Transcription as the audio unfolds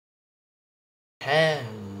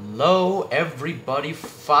Hello everybody,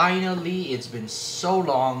 finally it's been so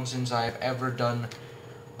long since I've ever done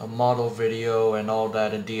a model video and all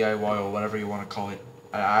that in DIY or whatever you want to call it.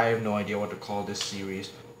 I have no idea what to call this series,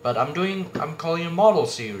 but I'm calling it a model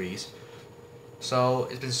series. So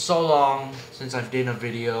it's been so long since I've done a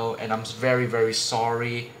video and I'm very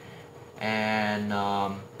sorry, and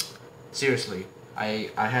seriously, I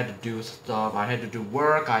had to do stuff, I had to do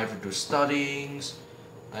work, I had to do studyings.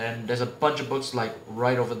 And there's a bunch of books like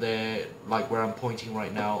right over there, like where I'm pointing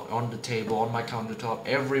right now, on the table, on my countertop,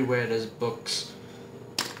 everywhere there's books.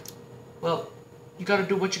 Well, you gotta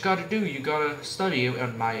do what you gotta do. You gotta study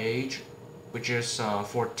at my age, which is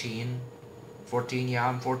 14. 14, yeah,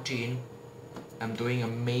 I'm 14. I'm doing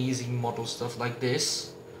amazing model stuff like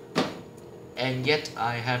this. And yet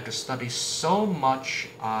I have to study so much,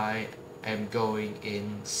 I am going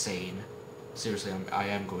insane. Seriously, I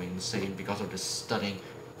am going insane because of this studying.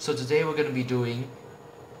 So today we're going to be doing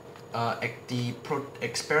the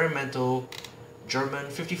experimental German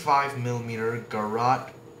 55mm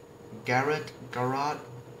Gerät.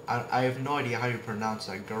 I have no idea how you pronounce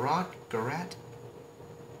that. Gerät.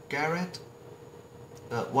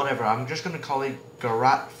 Whatever. I'm just going to call it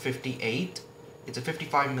Gerät 58. It's a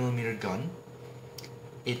 55mm gun.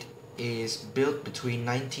 It is built between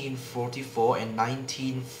 1944 and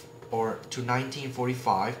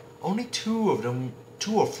 1945. Only two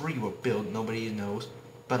or three were built, nobody knows,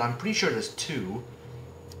 but I'm pretty sure there's two.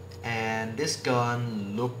 And this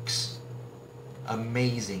gun looks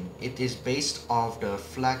amazing. It is based off the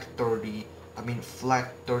FLAK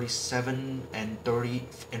 37 and 30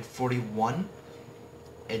 and 41,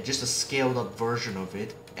 and just a scaled up version of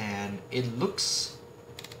it. And it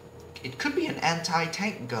could be an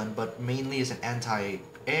anti-tank gun, but mainly is an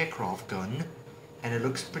anti-aircraft gun. And it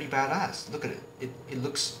looks pretty badass. Look at it. It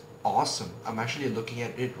looks awesome. I'm actually looking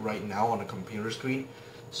at it right now on a computer screen.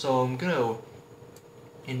 So I'm gonna,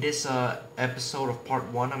 in this episode of part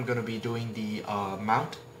 1, I'm gonna be doing the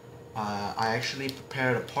mount. I actually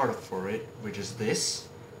prepared a part for it, which is this.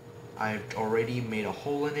 I've already made a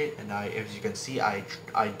hole in it, and as you can see, I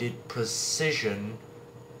did precision.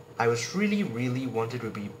 I was really wanted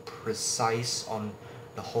to be precise on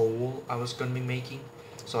the hole I was gonna be making.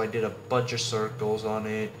 So I did a bunch of circles on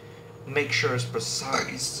it, make sure it's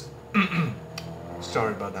precise.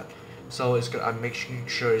 Sorry about that. So I'm making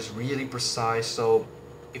sure it's really precise. So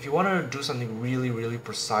if you want to do something really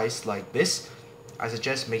precise like this, I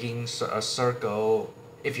suggest making a circle.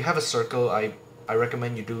 If you have a circle, I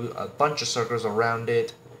recommend you do a bunch of circles around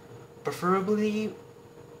it, preferably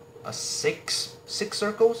a six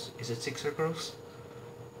circles. Is it 6 circles?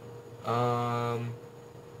 I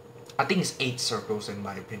think it's 8 circles in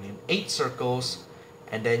my opinion. 8 circles,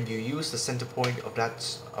 and then you use the center point of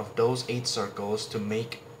those 8 circles to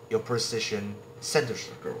make your precision center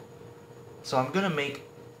circle. So I'm gonna make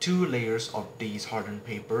 2 layers of these hardened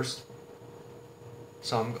papers.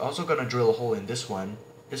 So I'm also gonna drill a hole in this one.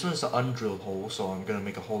 This one's an undrilled hole, so I'm gonna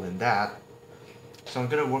make a hole in that. So I'm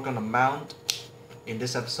gonna work on the mount in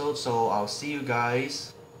this episode. So I'll see you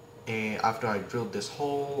guys after I drilled this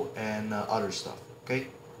hole and other stuff. Okay.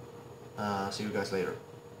 See you guys later.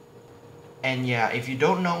 And yeah, if you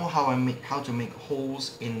don't know how to make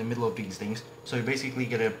holes in the middle of these things, so you basically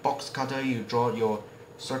get a box cutter, you draw your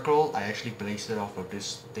circle. I actually based it off of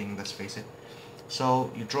this thing, let's face it. So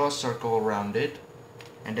you draw a circle around it,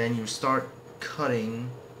 and then you start cutting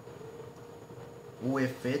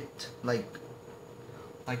with it, like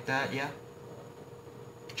that, yeah.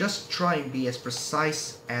 Just try and be as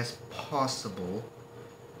precise as possible.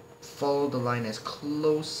 Follow the line as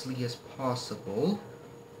closely as possible.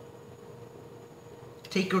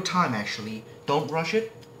 Take your time, actually. Don't rush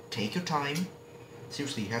it. Take your time.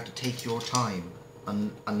 Seriously, you have to take your time.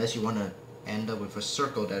 Unless you want to end up with a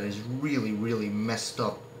circle that is really messed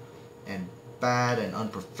up and bad and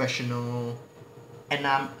unprofessional. And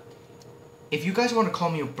if you guys want to call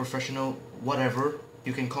me a professional, whatever,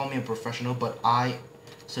 you can call me a professional, but I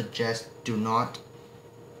suggest do not,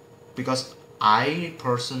 because I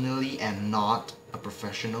personally am not a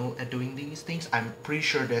professional at doing these things. I'm pretty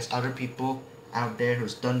sure there's other people out there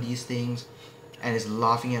who's done these things and is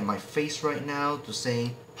laughing at my face right now to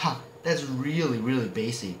saying, ha, that's really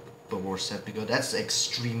basic. But Perceptico, that's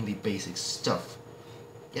extremely basic stuff.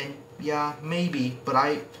 And yeah, maybe,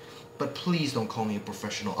 but please don't call me a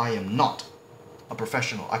professional. I am not a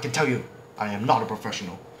professional. I can tell you, I am not a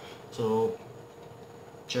professional. So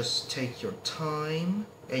just take your time,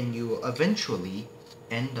 and you eventually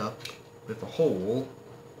end up with a hole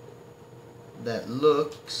that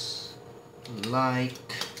looks like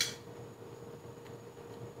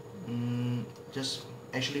just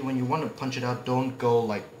actually when you want to punch it out, don't go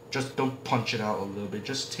like, just don't punch it out a little bit,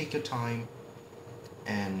 just take your time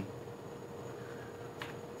and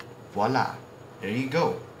voila, there you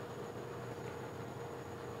go.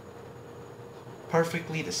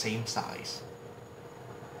 Perfectly the same size.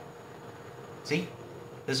 See?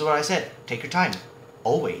 This is what I said, take your time,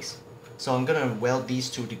 always. So I'm gonna weld these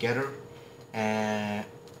two together and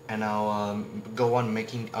I'll go on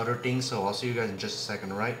making other things, so I'll see you guys in just a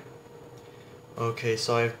second, right? Okay,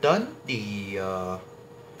 so I've done the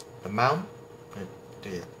mount,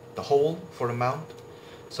 the hole for the mount.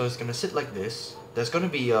 So it's gonna sit like this. There's gonna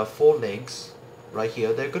be 4 legs right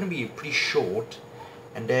here. They're gonna be pretty short,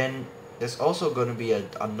 and then there's also gonna be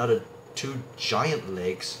another 2 giant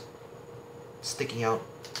legs sticking out,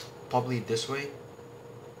 probably this way,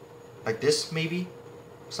 like this maybe,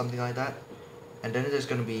 something like that. And then there's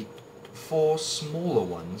gonna be 4 smaller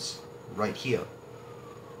ones right here.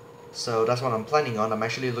 So that's what I'm planning on. I'm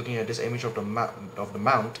actually looking at this image of the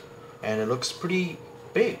mount, and it looks pretty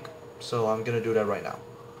big. So I'm gonna do that right now.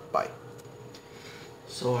 Bye.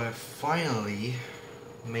 So I finally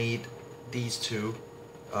made these 2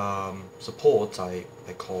 supports, I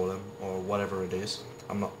call them, or whatever it is.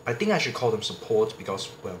 I think I should call them supports because,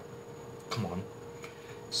 well, come on.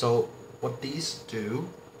 So what these do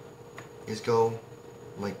is go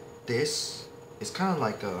like this. It's kind of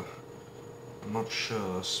like a, I'm not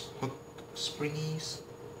sure, hook springies.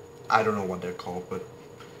 I don't know what they're called, but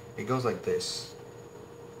it goes like this,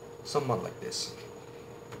 somewhat like this.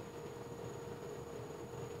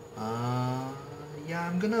 Yeah,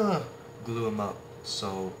 I'm gonna glue them up.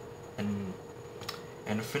 So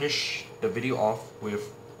and finish the video off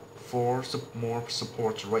with 4 more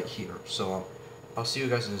supports right here. So I'll see you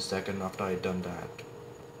guys in a second after I've done that.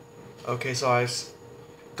 Okay, so I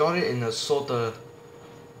got it in a sort of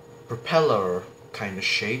propeller kind of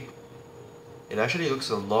shape. It actually looks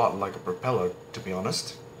a lot like a propeller, to be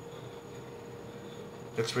honest.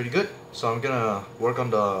 Looks pretty good. So I'm gonna work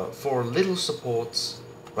on the 4 little supports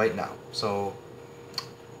right now. So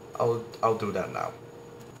I'll do that now.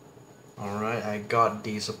 Alright, I got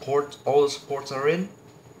the support. All the supports are in.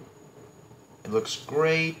 It looks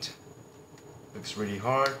great. Looks really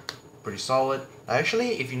hard, pretty solid.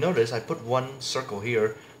 Actually, if you notice, I put 1 circle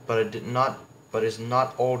here, but it's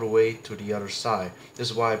not all the way to the other side.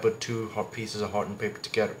 This is why I put 2 pieces of hardened paper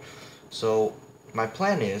together. So my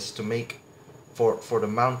plan is to make, for the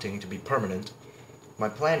mounting to be permanent, my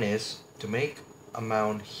plan is to make a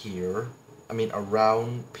mount here. I mean a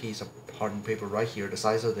round piece of hardened paper right here, the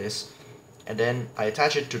size of this, and then I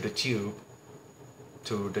attach it to the tube,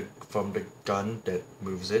 from the gun that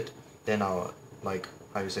moves it. Then I'll, like,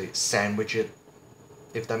 how you say, sandwich it,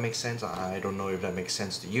 if that makes sense. I don't know if that makes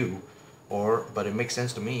sense to you, but it makes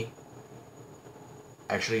sense to me.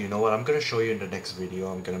 Actually, you know what, I'm gonna show you in the next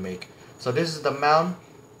video I'm gonna make. So this is the mount,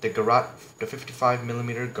 the Gerät, the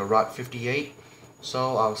 55mm Gerät 58.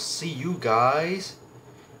 So I'll see you guys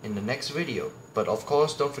in the next video. But of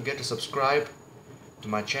course, don't forget to subscribe to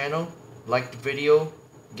my channel, like the video,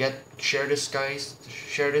 share this guys,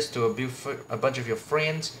 share this to a bunch of your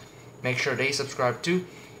friends. Make sure they subscribe too.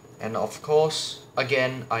 And of course,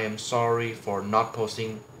 again, I am sorry for not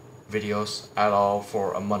posting videos at all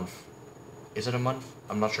for a month. Is it a month?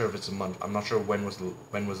 I'm not sure if it's a month. I'm not sure when was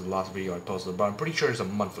the last video I posted, but I'm pretty sure it's a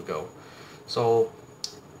month ago. So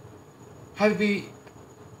have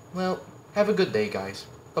a good day, guys.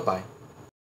 Bye bye.